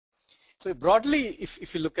So broadly,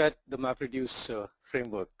 if you look at the MapReduce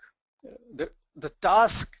framework, the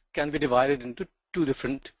task can be divided into two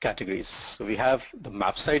different categories. So we have the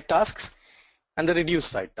map side tasks and the reduce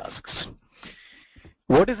side tasks.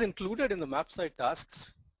 What is included in the map side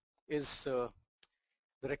tasks is the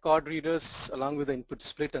record readers along with the input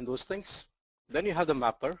split and those things. Then you have the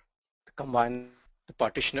mapper, the combiner, the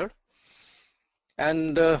partitioner,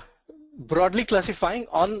 and broadly classifying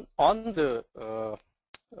on the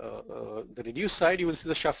reduce side, you will see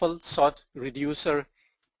the shuffle, sort, reducer,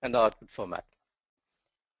 and the output format.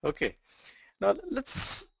 Okay, now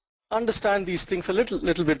let's understand these things a little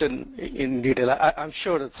bit in detail. I'm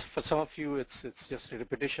sure it's for some of you it's just a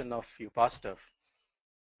repetition of your past stuff,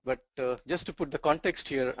 but just to put the context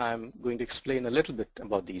here, I'm going to explain a little bit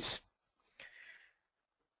about these.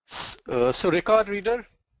 So record reader.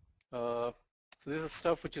 So this is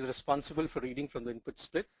stuff which is responsible for reading from the input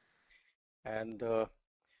split, and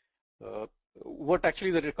what actually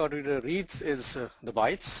the record reader reads is the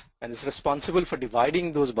bytes, and is responsible for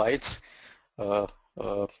dividing those bytes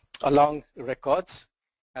along records,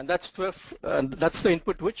 and that's the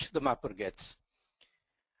input which the mapper gets.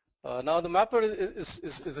 Now the mapper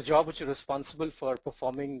is the job which is responsible for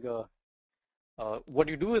performing. What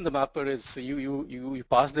you do in the mapper is you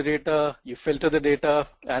pass the data, you filter the data,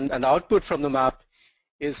 and an output from the map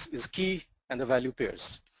is key and the value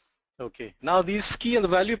pairs. Okay. Now these key and the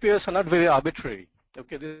value pairs are not very arbitrary.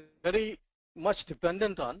 Okay, they're very much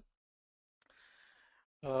dependent on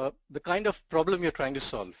the kind of problem you're trying to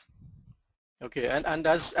solve. Okay, and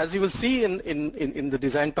as you will see in the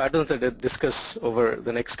design patterns that I discuss over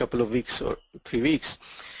the next couple of weeks or 3 weeks,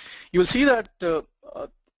 you will see that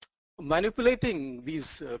manipulating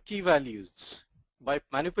these key values, by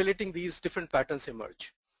manipulating these different patterns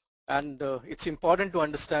emerge, and it's important to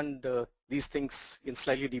understand these things in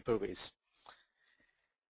slightly deeper ways.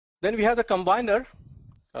 Then we have the combiner,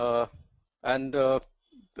 and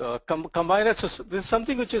combiner. So this is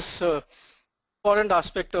something which is important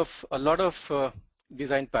aspect of a lot of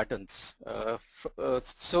design patterns.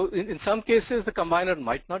 So in some cases the combiner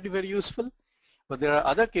might not be very useful, but there are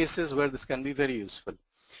other cases where this can be very useful.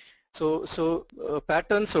 So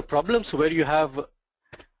patterns or problems where you have a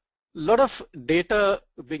lot of data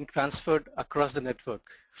being transferred across the network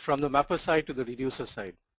from the mapper side to the reducer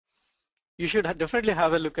side, you should definitely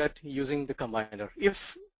have a look at using the combiner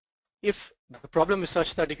if the problem is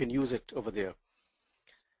such that you can use it over there.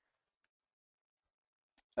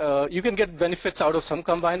 You can get benefits out of some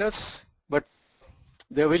combiners, but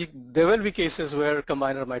there will be cases where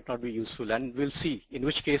combiner might not be useful, and we'll see in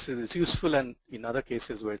which cases it's useful and in other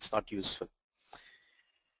cases where it's not useful.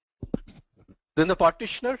 Then the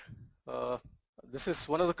partitioner. This is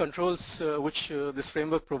one of the controls which this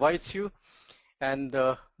framework provides you, and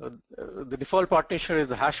the default partitioner is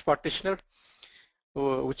the hash partitioner,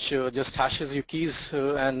 which just hashes your keys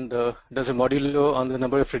and does a modulo on the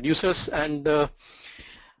number of reducers, and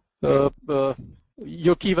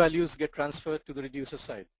your key values get transferred to the reducer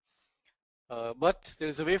side. But there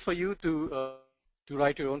is a way for you to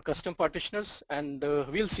write your own custom partitioners, and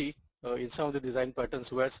we'll see in some of the design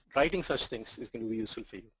patterns where writing such things is going to be useful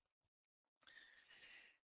for you.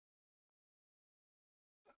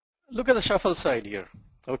 Look at the shuffle side here.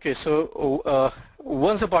 Okay, so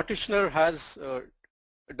once the partitioner has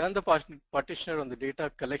done the partitioner on the data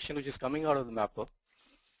collection which is coming out of the mapper,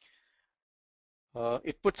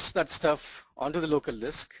 it puts that stuff onto the local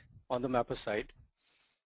disk on the mapper side,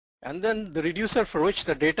 and then the reducer for which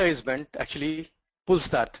the data is meant actually pulls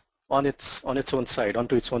that on its own side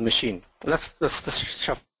onto its own machine. That's the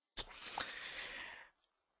shuffle.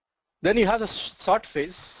 Then you have the sort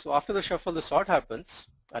phase. So after the shuffle, the sort happens,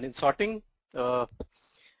 and in sorting,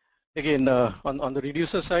 again on the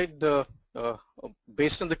reducer side,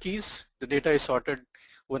 based on the keys, the data is sorted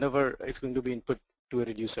whenever it's going to be input to a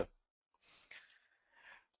reducer.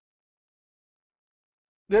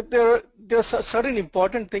 There are certain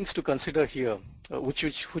important things to consider here,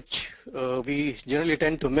 which we generally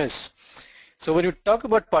tend to miss. So when you talk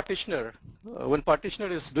about partitioner, when partitioner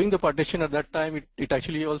is doing the partition at that time, it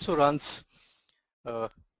actually also runs a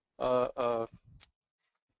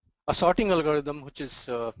sorting algorithm, which is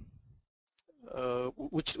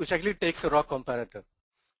which actually takes a raw comparator.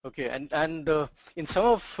 Okay, and in some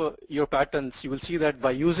of your patterns, you will see that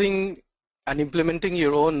by using and implementing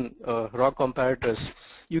your own raw comparators,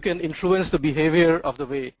 you can influence the behavior of the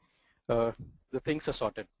way the things are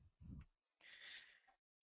sorted.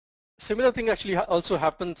 Similar thing actually also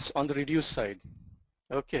happens on the reduce side.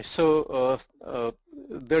 Okay, so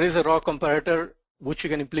there is a raw comparator which you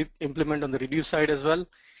can implement on the reduce side as well,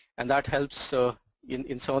 and that helps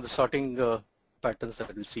in some of the sorting patterns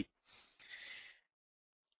that we'll see.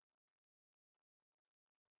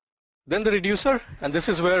 Then the reducer, and this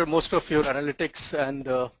is where most of your analytics and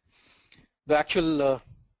the actual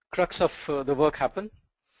crux of the work happen.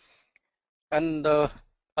 And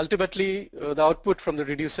ultimately, the output from the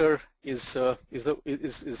reducer is put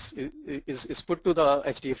to the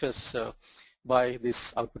HDFS by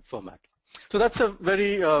this output format. So that's a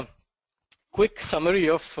very quick summary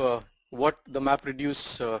of what the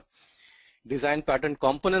MapReduce design pattern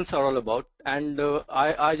components are all about. And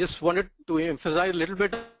I just wanted to emphasize a little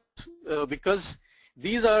bit because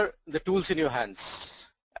these are the tools in your hands.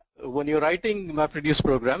 When you're writing MapReduce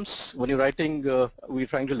programs, when you're writing, we're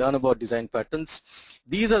trying to learn about design patterns,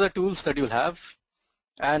 these are the tools that you'll have,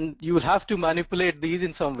 and you will have to manipulate these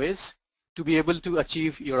in some ways to be able to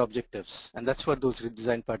achieve your objectives, and that's what those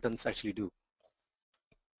design patterns actually do.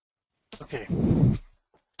 Okay.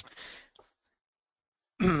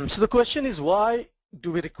 So the question is, why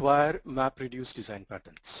do we require MapReduce design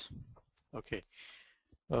patterns? Okay.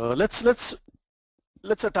 Let's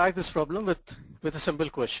attack this problem with a simple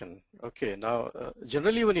question. Okay, now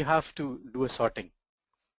generally when you have to do a sorting,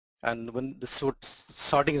 and when the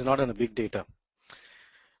sorting is not on a big data,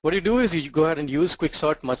 what you do is you go ahead and use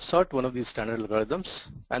quicksort, muchsort, one of these standard algorithms,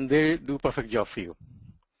 and they do a perfect job for you.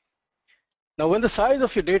 Now when the size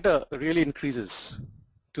of your data really increases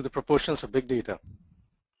to the proportions of big data,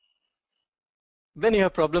 then you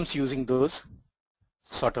have problems using those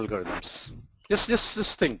sort algorithms.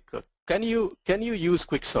 Just think, can you use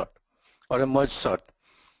quicksort or a merge sort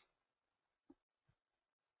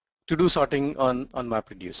to do sorting on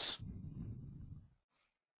MapReduce?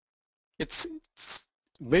 It's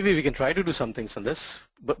maybe we can try to do some things on this,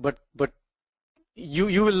 but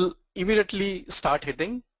you will immediately start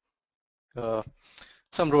hitting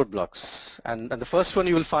some roadblocks, and the first one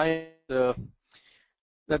you will find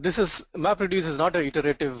that this is MapReduce is not an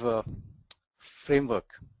iterative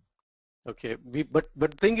framework. Okay, but the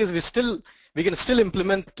thing is we can still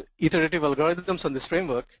implement iterative algorithms on this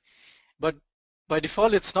framework, but by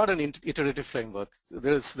default it's not an iterative framework.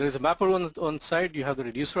 There is a mapper on one side, you have the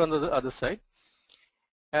reducer on the other side,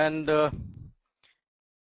 and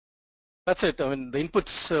that's it. I mean, the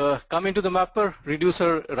inputs come into the mapper,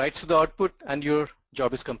 reducer writes to the output, and your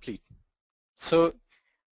job is complete. So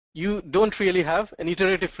you don't really have an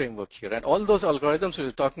iterative framework here, and all those algorithms we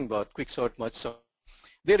were talking about, quicksort, muchsort,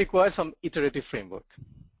 they require some iterative framework.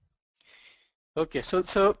 Okay, so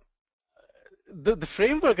the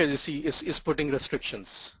framework, as you see, is putting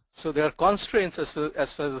restrictions. So there are constraints as far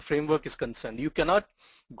as the framework is concerned. You cannot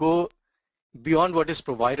go beyond what is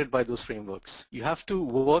provided by those frameworks. You have to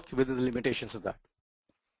work within the limitations of that.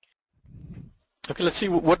 Okay, let's see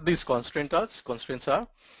what these constraints are.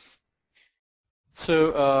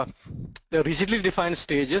 So there are rigidly defined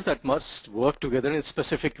stages that must work together in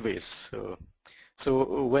specific ways.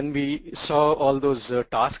 So when we saw all those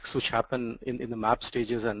tasks which happen in the map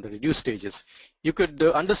stages and the reduce stages, you could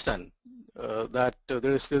understand that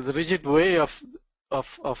there's a rigid way of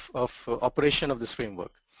operation of this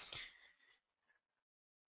framework.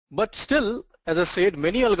 But still, as I said,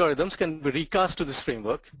 many algorithms can be recast to this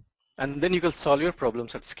framework, and then you can solve your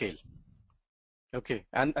problems at scale. Okay,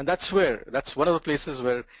 and that's one of the places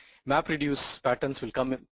where MapReduce patterns will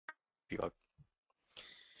come in.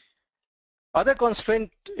 Other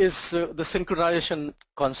constraint is the synchronization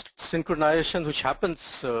which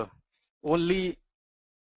happens only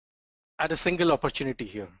at a single opportunity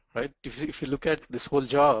here, right? If you look at this whole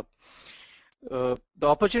job, the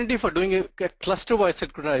opportunity for doing a cluster-wise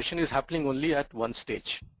synchronization is happening only at one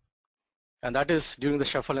stage, and that is during the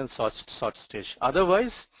shuffle and sort stage.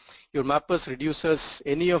 Otherwise, your mappers, reducers,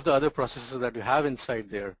 any of the other processes that you have inside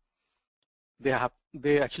there, they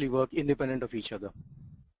actually work independent of each other.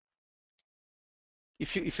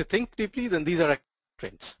 If you think deeply, then these are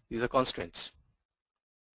constraints. These are constraints,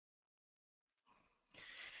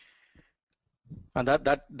 and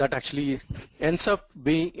that actually ends up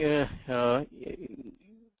being that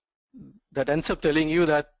ends up telling you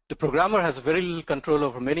that the programmer has very little control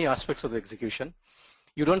over many aspects of the execution.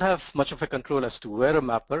 You don't have much of a control as to where a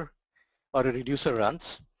mapper or a reducer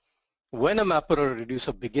runs, when a mapper or a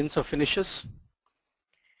reducer begins or finishes,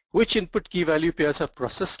 which input key value pairs are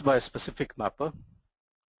processed by a specific mapper,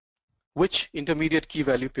 which intermediate key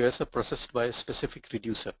value pairs are processed by a specific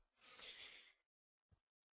reducer.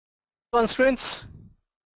 Constraints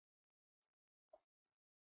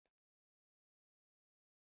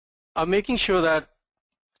are making sure that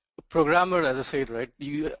the programmer, as I said, right,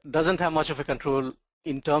 doesn't have much of a control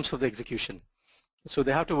in terms of the execution. So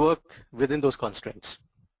they have to work within those constraints.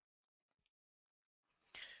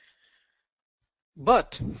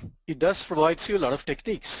 But it does provide you a lot of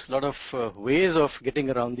techniques, a lot of ways of getting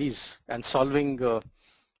around these and solving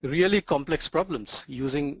really complex problems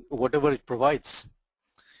using whatever it provides.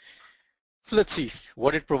 So let's see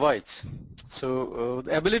what it provides. So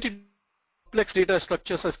the ability to complex data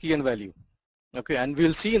structures as key and value. Okay, and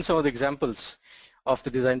we'll see in some of the examples of the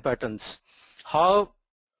design patterns how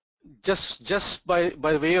just by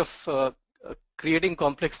way of creating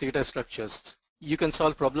complex data structures, you can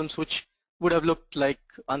solve problems which would have looked like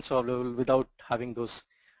unsolvable without having those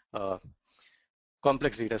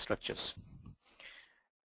complex data structures.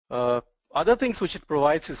 Other things which it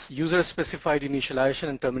provides is user-specified initialization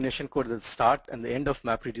and termination code at the start and the end of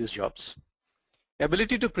MapReduce jobs.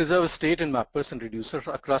 Ability to preserve a state in mappers and reducers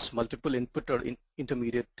across multiple input or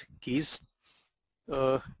intermediate keys.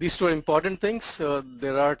 These two are important things.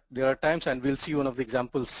 There are times, and we'll see one of the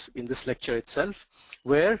examples in this lecture itself,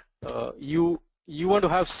 where you want to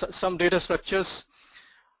have some data structures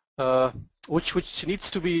which needs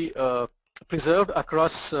to be preserved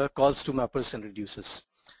across calls to mappers and reducers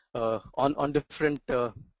on different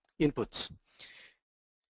inputs.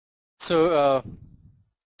 So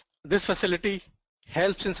this facility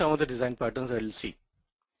helps in some of the design patterns that you'll see.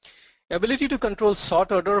 Ability to control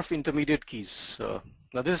sort order of intermediate keys.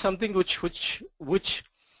 Now this is something which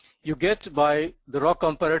you get by the raw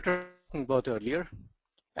comparator talking about earlier,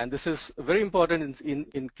 and this is very important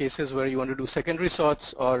in cases where you want to do secondary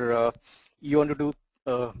sorts or you want to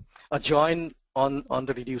do a join on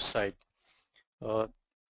the reduce side.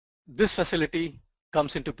 This facility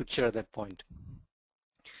comes into picture at that point.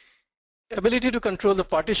 Ability to control the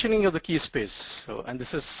partitioning of the key space, and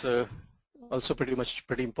this is also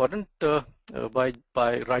pretty important. By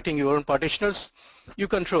writing your own partitioners, you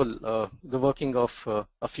control the working of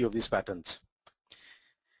a few of these patterns.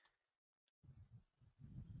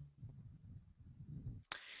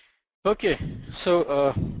 Okay,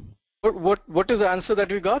 so what is the answer that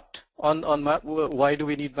we got on why do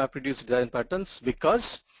we need MapReduce design patterns?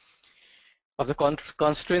 Because of the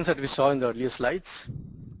constraints that we saw in the earlier slides,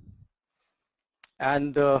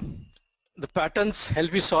 and the patterns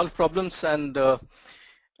help you solve problems, and there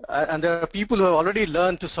are people who have already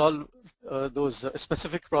learned to solve those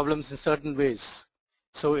specific problems in certain ways.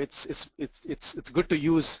 So it's good to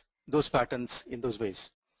use those patterns in those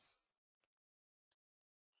ways.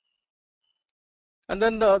 And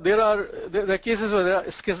then there are cases where there are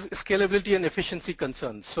scalability and efficiency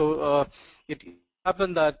concerns. So it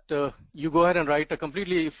happens that you go ahead and write a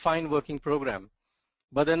completely fine working program,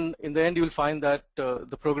 but then in the end you will find that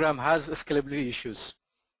the program has scalability issues.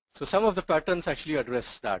 So some of the patterns actually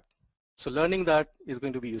address that. So learning that is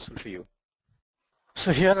going to be useful for you.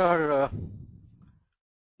 So here are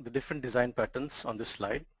the different design patterns on this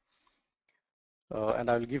slide, and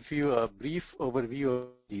I will give you a brief overview of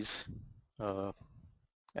these,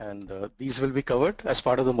 and these will be covered as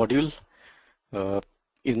part of the module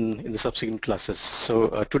in the subsequent classes.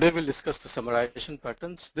 So today we'll discuss the summarization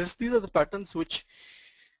patterns. These are the patterns which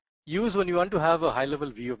use when you want to have a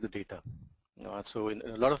high-level view of the data. So in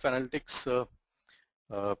a lot of analytics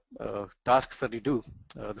tasks that you do,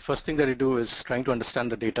 the first thing that you do is trying to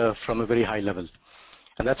understand the data from a very high level,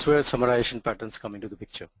 and that's where summarization patterns come into the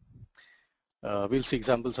picture. We'll see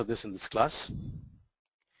examples of this in this class.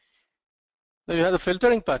 Now you have the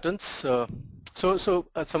filtering patterns. So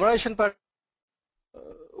summarization pattern,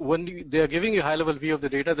 when they are giving you a high-level view of the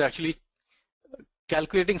data, they're actually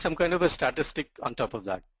calculating some kind of a statistic on top of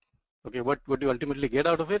that. Okay, what you ultimately get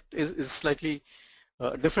out of it is slightly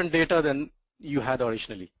different data than you had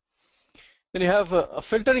originally. Then you have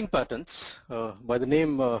filtering patterns. By the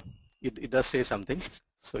name, it does say something.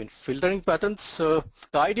 So in filtering patterns, the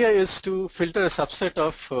idea is to filter a subset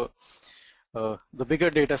of the bigger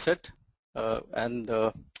data set and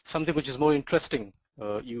something which is more interesting.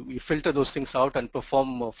 You filter those things out and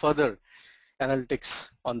perform further analytics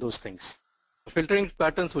on those things. Filtering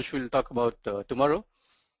patterns, which we'll talk about tomorrow,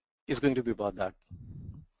 is going to be about that.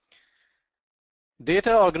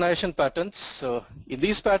 Data organization patterns. In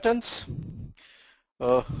these patterns,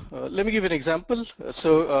 let me give you an example.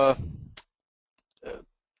 So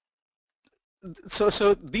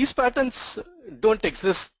these patterns don't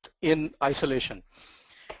exist in isolation.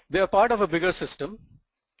 They are part of a bigger system.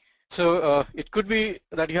 So it could be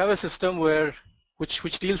that you have a system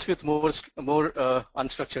which deals with more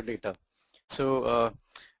unstructured data. So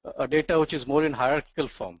a data which is more in hierarchical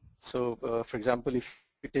form. So for example, if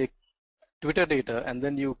you take Twitter data and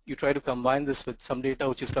then you try to combine this with some data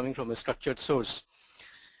which is coming from a structured source,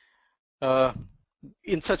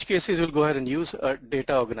 in such cases you'll go ahead and use a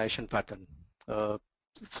data organization pattern.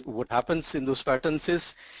 What happens in those patterns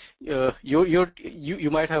is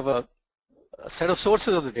you might have a set of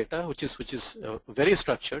sources of the data which is very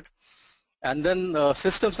structured, And then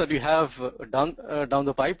systems that you have down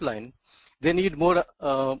the pipeline, they need more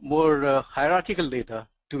hierarchical data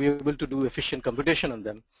to be able to do efficient computation on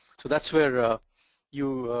them. So that's where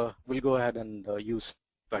you will go ahead and use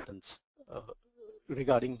patterns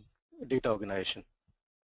regarding data organization.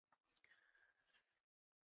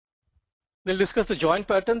 We'll discuss the join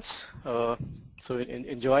patterns. So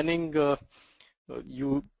in joining,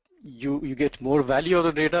 you get more value of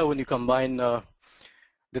the data when you combine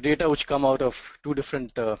the data which come out of two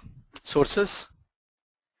different sources.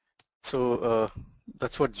 So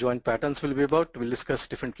that's what joint patterns will be about. We'll discuss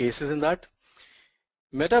different cases in that.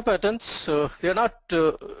 Meta patterns, they are not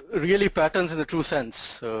really patterns in the true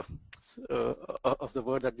sense of the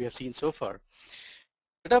word that we have seen so far.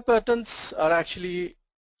 Meta patterns are actually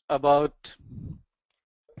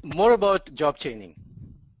more about job chaining.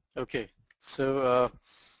 Okay, so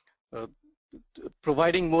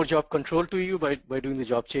providing more job control to you by doing the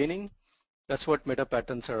job chaining. That's what meta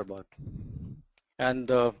patterns are about. And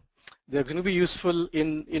they're going to be useful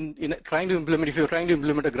in trying to implement, if you're trying to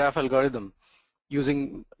implement a graph algorithm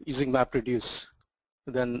using MapReduce,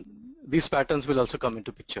 then these patterns will also come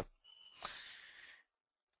into picture.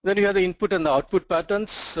 Then you have the input and the output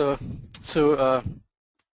patterns. They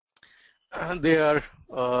are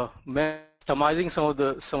customizing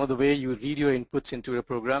some of the way you read your inputs into your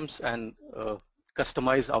programs and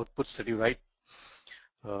customize outputs that you write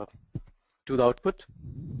to the output.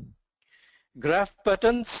 Graph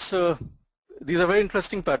patterns, these are very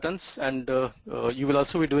interesting patterns, and you will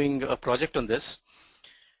also be doing a project on this.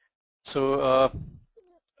 So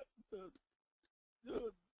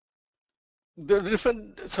the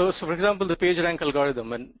different, so for example, the page rank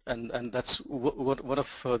algorithm, and that's one of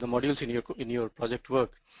the modules in your project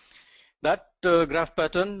work. That graph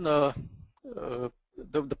pattern, the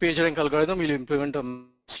page rank algorithm will implement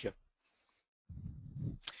here.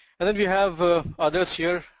 And then we have others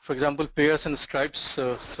here, for example, pairs and stripes.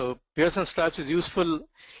 So pairs and stripes is useful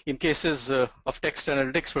in cases of text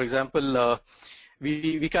analytics. For example,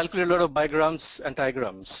 we calculate a lot of bigrams and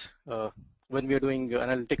trigrams when we are doing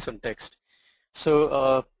analytics on text.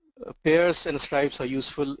 So pairs and stripes are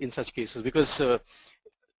useful in such cases because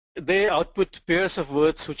they output pairs of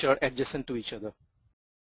words which are adjacent to each other.